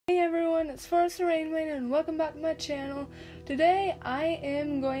it's Forest Rainway and welcome back to my channel. Today I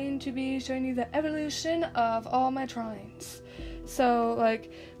am going to be showing you the evolution of all my drawings. So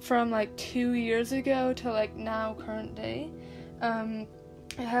from 2 years ago to now current day. It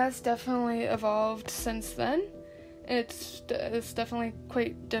has definitely evolved since then. It's definitely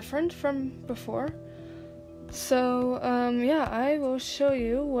quite different from before. So yeah, I will show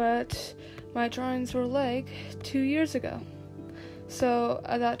you what my drawings were like 2 years ago. So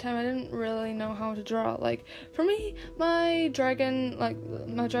at that time I didn't really know how to draw. For me, my dragon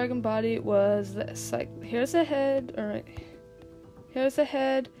body was this. Here's the head, alright. Here's the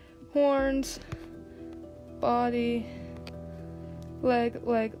head, horns, body, leg,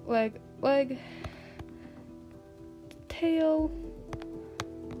 tail,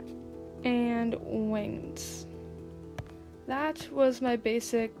 and wings. That was my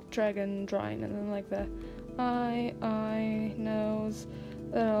basic dragon drawing, and then the eye, nose,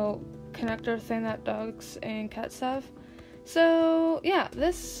 little connector thing that dogs and cats have. So yeah,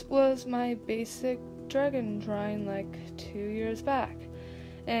 this was my basic dragon drawing 2 years back,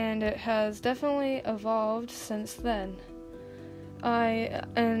 and it has definitely evolved since then.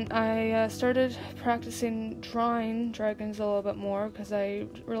 I started practicing drawing dragons a little bit more because I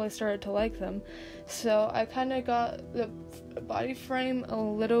really started to like them. So I kind of got the body frame a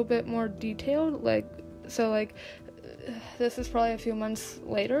little bit more detailed. This is probably a few months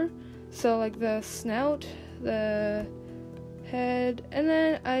later. So the snout, the head, and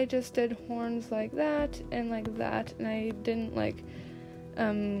then I just did horns like that, and I didn't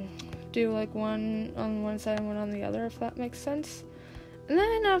do one on one side and one on the other, if that makes sense. And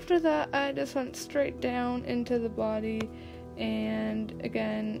then after that I just went straight down into the body and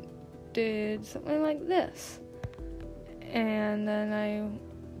again did something like this. And then I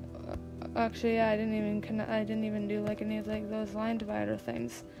didn't even do any of those line divider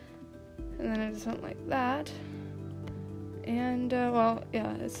things. And then I just went like that. And it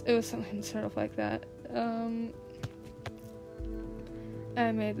was something sort of like that.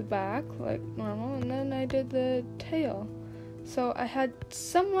 I made the back like normal, and then I did the tail. So I had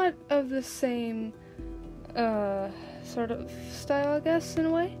somewhat of the same sort of style, I guess, in a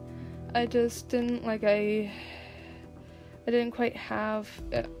way. I just didn't I didn't quite have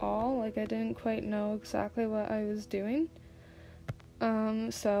it all. I didn't quite know exactly what I was doing.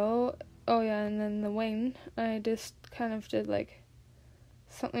 And then the wing, I just kind of did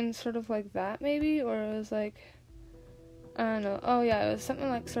something sort of like that maybe, or it was I don't know. Oh yeah, it was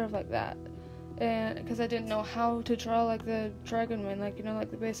something sort of like that. And because I didn't know how to draw the dragon wing,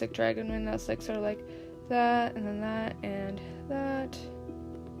 the basic dragon wing that's sort of that, and then that, and that.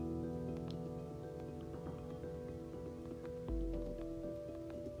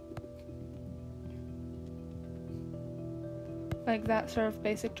 That sort of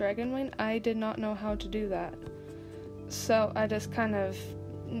basic dragon wing, I did not know how to do that. So I just kind of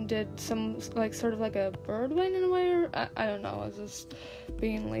did some sort of a bird wing in a way, or I don't know, I was just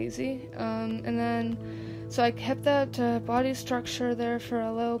being lazy. And then so I kept that body structure there for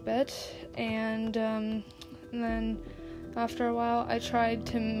a little bit, and then after a while I tried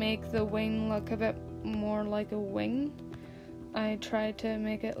to make the wing look a bit more like a wing. I tried to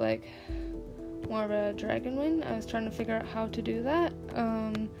make it more of a dragon wing. I was trying to figure out how to do that.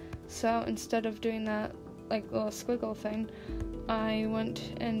 So instead of doing that little squiggle thing, I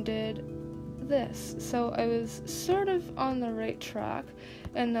went and did this. So I was sort of on the right track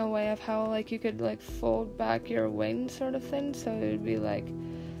in the way of how you could fold back your wing sort of thing. So it would be or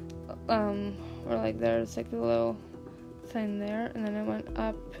there's the little thing there, and then I went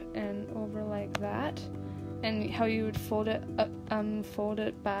up and over like that, and how you would fold it up, fold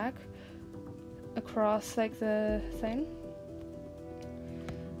it back across the thing.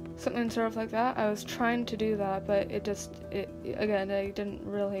 Something sort of like that. I was trying to do that, but again, I didn't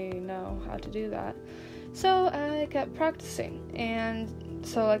really know how to do that. So I kept practicing, and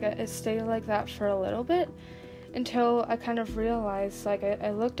so I stayed like that for a little bit until I kind of realized,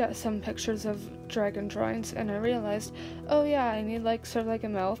 I looked at some pictures of dragon drawings, and I realized, oh yeah, I need sort of a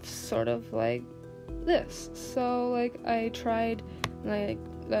mouth, sort of like this. So I tried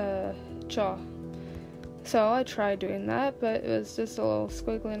the jaw. So I tried doing that, but it was just a little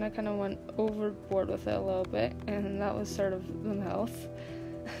squiggly, and I kind of went overboard with it a little bit, and that was sort of the mouth.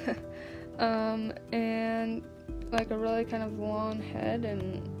 And a really kind of long head,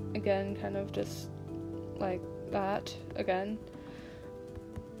 and again, kind of just like that again.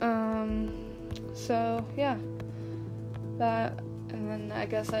 So yeah, that, and then I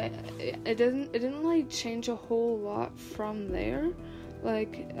guess it didn't really change a whole lot from there.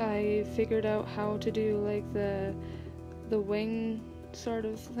 I figured out how to do the wing sort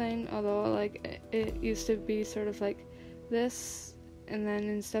of thing, although like it used to be sort of like this, and then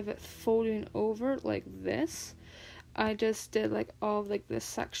instead of it folding over like this, I just did like all of like the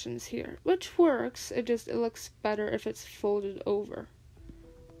sections here, which works. It looks better if it's folded over.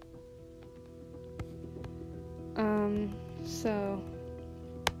 So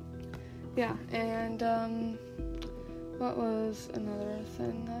yeah, and what was another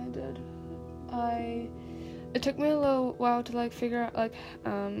thing I did? It took me a little while to like figure out like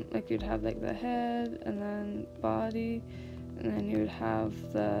you'd have like the head and then body, and then you'd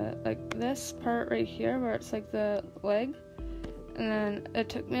have the like this part right here where it's like the leg, and then it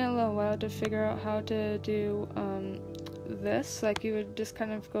took me a little while to figure out how to do this. Like you would just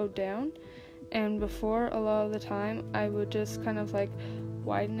kind of go down, and before, a lot of the time I would just kind of like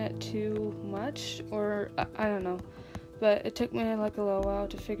widen it too much, or I don't know, but it took me like a little while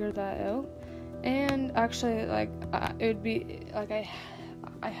to figure that out. And actually, like it would be like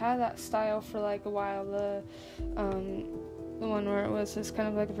I had that style for like a while, the one where it was just kind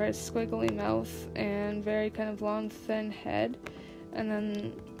of like a very squiggly mouth and very kind of long thin head, and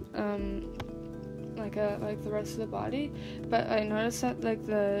then like the rest of the body. But I noticed that like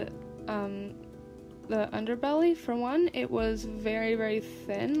the underbelly, for one, it was very, very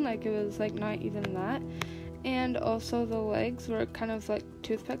thin, like it was like not even that. And also the legs were kind of like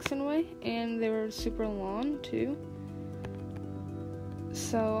toothpicks in a way, and they were super long too.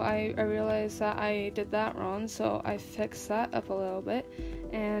 So I realized that I did that wrong, so I fixed that up a little bit.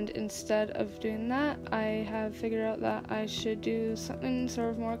 And instead of doing that, I have figured out that I should do something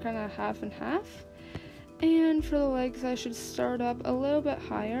sort of more kind of half and half. And for the legs, I should start up a little bit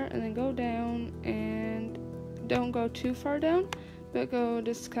higher and then go down, and don't go too far down, but go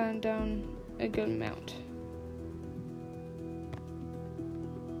just kind of down a good amount.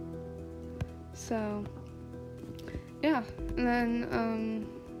 So yeah, and then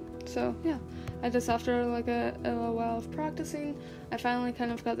so yeah, I just, after like a little while of practicing, I finally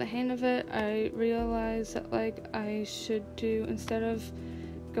kind of got the hang of it. I realized that like I should do, instead of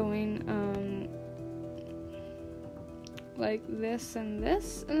going like this and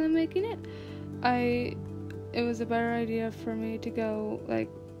this and then making it, it was a better idea for me to go like,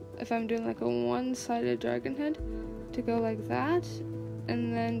 if I'm doing like a one-sided dragon head, to go like that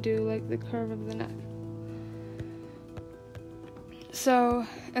and then do like the curve of the neck. So,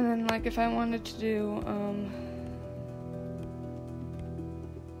 and then like if I wanted to do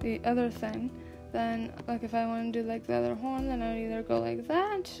the other thing, then like if I want to do like the other horn, then I would either go like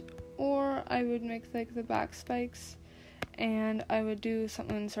that, or I would make like the back spikes and I would do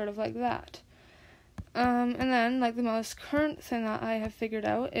something sort of like that. And then like the most current thing that I have figured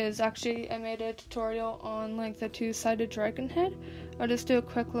out is, actually I made a tutorial on like the two-sided dragon head. I'll just do a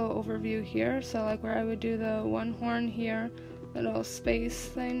quick little overview here. So like where I would do the one horn here, the little space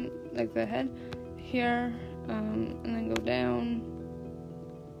thing, like the head here, and then go down,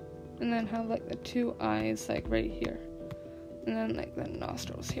 and then have like the two eyes like right here, and then like the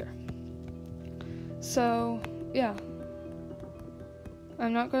nostrils here. So yeah,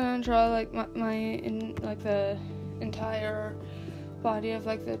 I'm not gonna draw like like the entire body of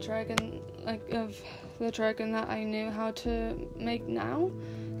like the dragon, like of the dragon that I knew how to make now,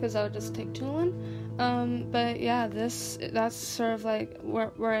 because that would just take too long. But yeah, that's sort of like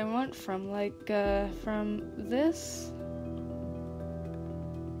where I went from, like from this.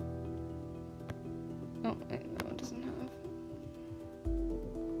 Oh wait, no, it doesn't have.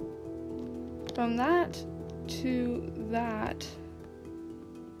 From that to that.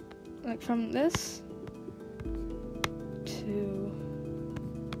 Like from this to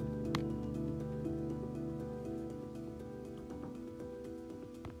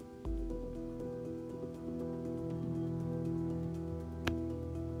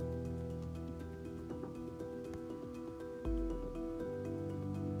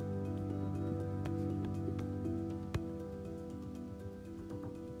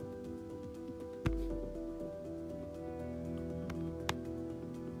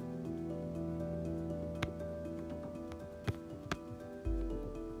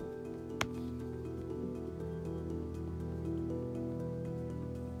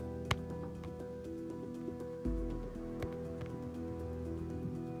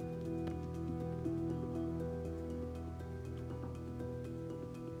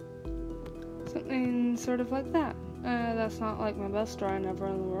something sort of like that. That's not like my best drawing ever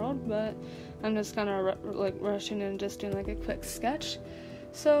in the world, but I'm just kind of like rushing and just doing like a quick sketch.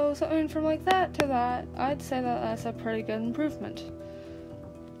 So something from like that to that, I'd say that that's a pretty good improvement.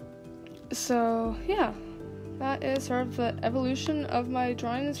 So yeah, that is sort of the evolution of my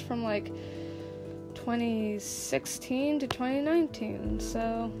drawings from like 2016 to 2019.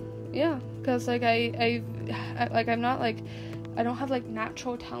 So yeah, because like I'm not like, I don't have like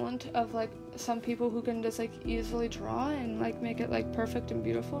natural talent of like some people who can just like easily draw and like make it like perfect and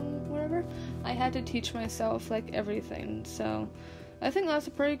beautiful and whatever. I had to teach myself like everything, so I think that's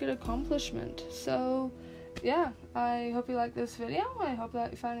a pretty good accomplishment. So yeah, I hope you like this video. I hope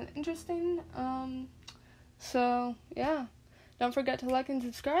that you found it interesting. So yeah, don't forget to like and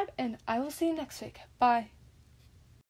subscribe, and I will see you next week. Bye.